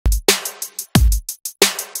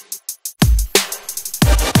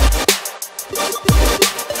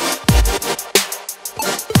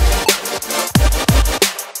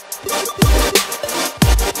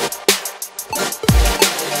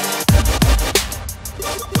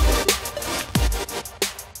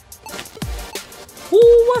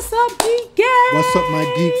What's up, geek gang? What's up,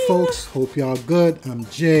 my geek folks? Hope y'all good. I'm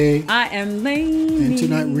Jay. I am Lainey. And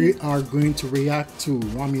tonight we are going to react to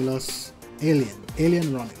Romulus Alien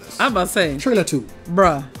Romulus. I'm about to say. Trailer 2.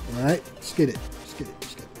 Bruh. Alright, let's get it.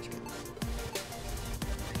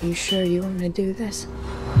 Are you sure you want to do this?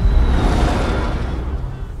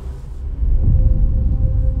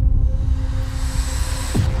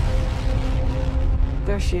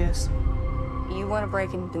 There she is. You want to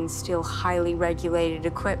break in and steal highly regulated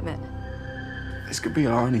equipment. This could be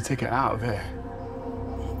our only ticket out of here.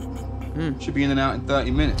 Should be in and out in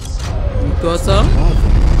 30 minutes. You thought so?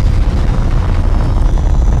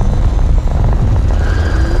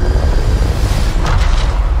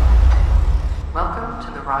 Welcome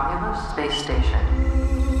to the Romulus space station.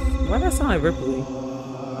 Why does that sound like Ripley?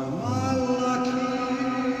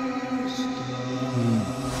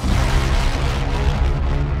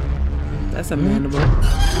 That's a mandible.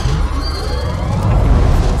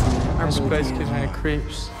 That space kid had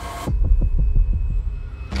creeps.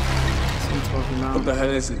 What the hell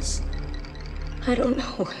is this? I don't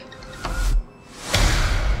know.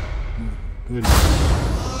 Good.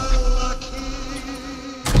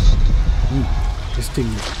 This thing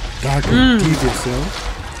is dark and devious, yo.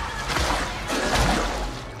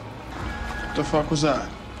 What the fuck was that?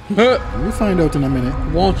 We'll find out in a minute.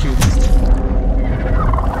 Won't you?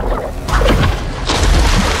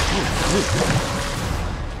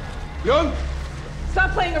 Young?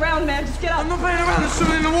 Stop playing around, man. Just get up. I'm not playing around. There's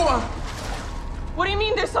something in the water. What do you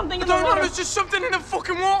mean there's something in the I don't know. water? There's just something in the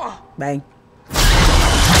fucking water. Bang. Got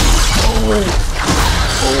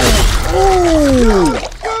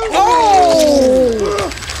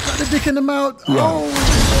the dick in the mouth.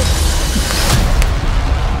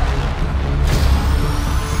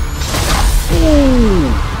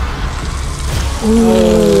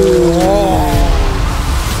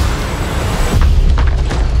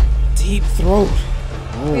 Deep throat.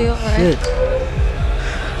 Feel Shit.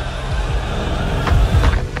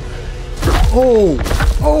 Oh.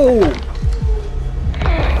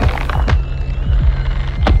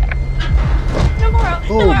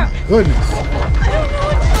 Oh my goodness.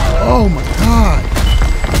 Oh my god.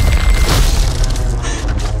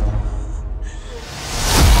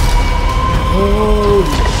 Oh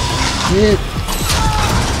shit.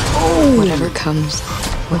 Oh. Whatever comes,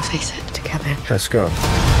 we'll face it together. Let's go.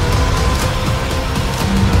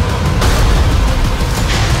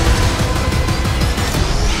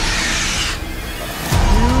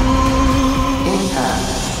 Impact.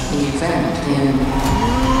 Event in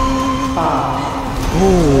 5, Oh.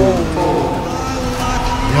 4,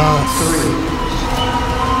 Yes. 3,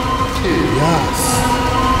 2, Yes.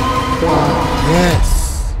 1. Yes.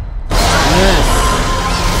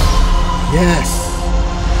 Yes.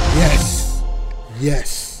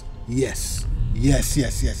 Yes. Yes.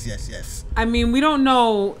 Yes. Yes. Yes. I mean, we don't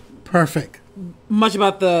know Perfect. much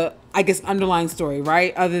about the, I guess, underlying story,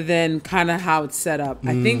 right? Other than kind of how it's set up.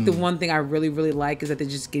 I think the one thing I really, really like is that they're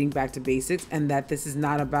just getting back to basics, and that this is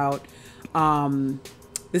not about,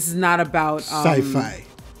 Sci-fi.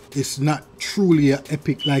 It's not truly a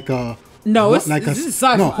epic like a. No, what, this is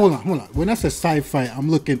sci-fi. No, hold on. When I say sci-fi,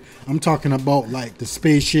 I'm talking about like the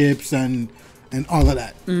spaceships and all of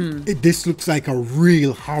that. This looks like a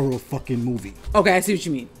real horror fucking movie. Okay, I see what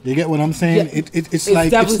you mean. You get what I'm saying? Yeah. It's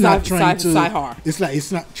like it's not trying to. Sci-horror. It's like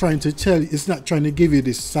it's not trying to tell. It's not trying to give you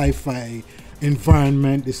this sci-fi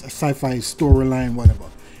environment, this sci-fi storyline, whatever.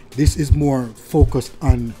 This is more focused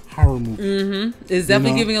on horror movie. It's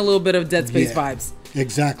definitely giving a little bit of Dead Space vibes.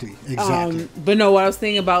 Exactly. But no, what I was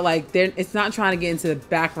thinking about, like, it's not trying to get into the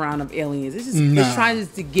background of aliens. It's just it's trying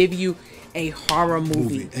to give you a horror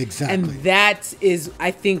movie. Exactly. And that is,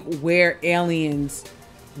 I think, where Aliens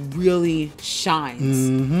really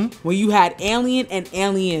shines. When you had Alien and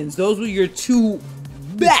Aliens, those were your two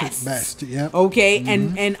best. Yeah. Okay,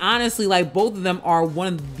 and honestly, like, both of them are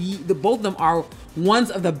ones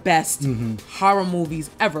of the best horror movies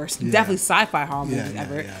ever. Definitely sci-fi horror movies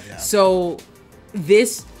ever. So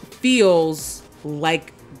this feels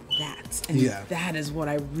like that, and that is what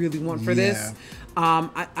I really want for this.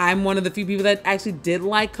 I'm one of the few people that actually did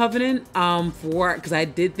like Covenant, because I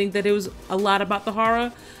did think that it was a lot about the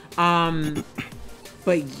horror.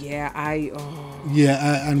 But yeah,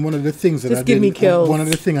 and one of the things that one of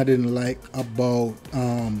the things I didn't like about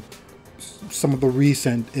some of the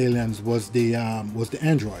recent Aliens was the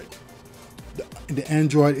android. The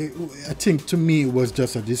android, I think, to me, was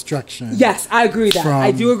just a distraction. Yes, I agree with that.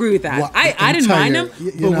 I do agree with that. I didn't mind him,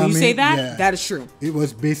 but when you say that, that is true. It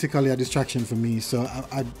was basically a distraction for me. So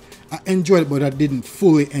I enjoyed it, but I didn't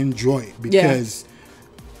fully enjoy it because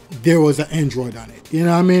there was an android on it. You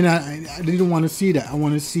know what I mean? I didn't want to see that. I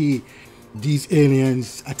want to see these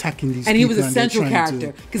aliens attacking these and people. And he was a central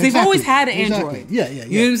character. Because they've exactly, always had an android. Yeah. You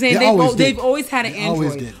know what I'm saying? They've always had an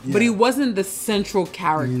android. Did, But he wasn't the central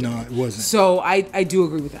character. No, it wasn't. So I do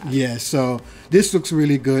agree with that. Yeah, so this looks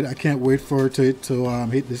really good. I can't wait for it to hit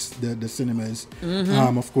the cinemas.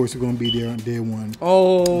 Of course, we're going to be there on day one.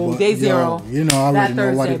 Oh, but, day zero. You know, I already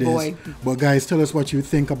know what it boy. is. But guys, tell us what you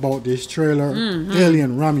think about this trailer.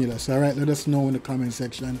 Alien Romulus, all right? Let us know in the comment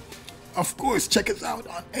section. Of course, check us out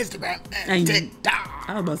on Instagram and TikTok.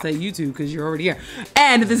 I was about to say YouTube because you're already here.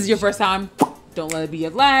 And if this is your first time, don't let it be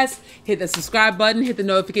your last. Hit the subscribe button, hit the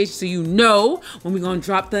notification so you know when we're going to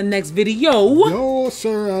drop the next video. Yo,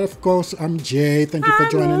 sir. Of course, I'm Jay. Thank you for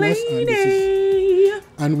joining us.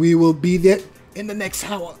 And we will be there in the next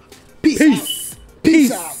hour. Peace out.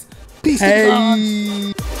 Peace out. Peace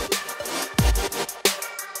out.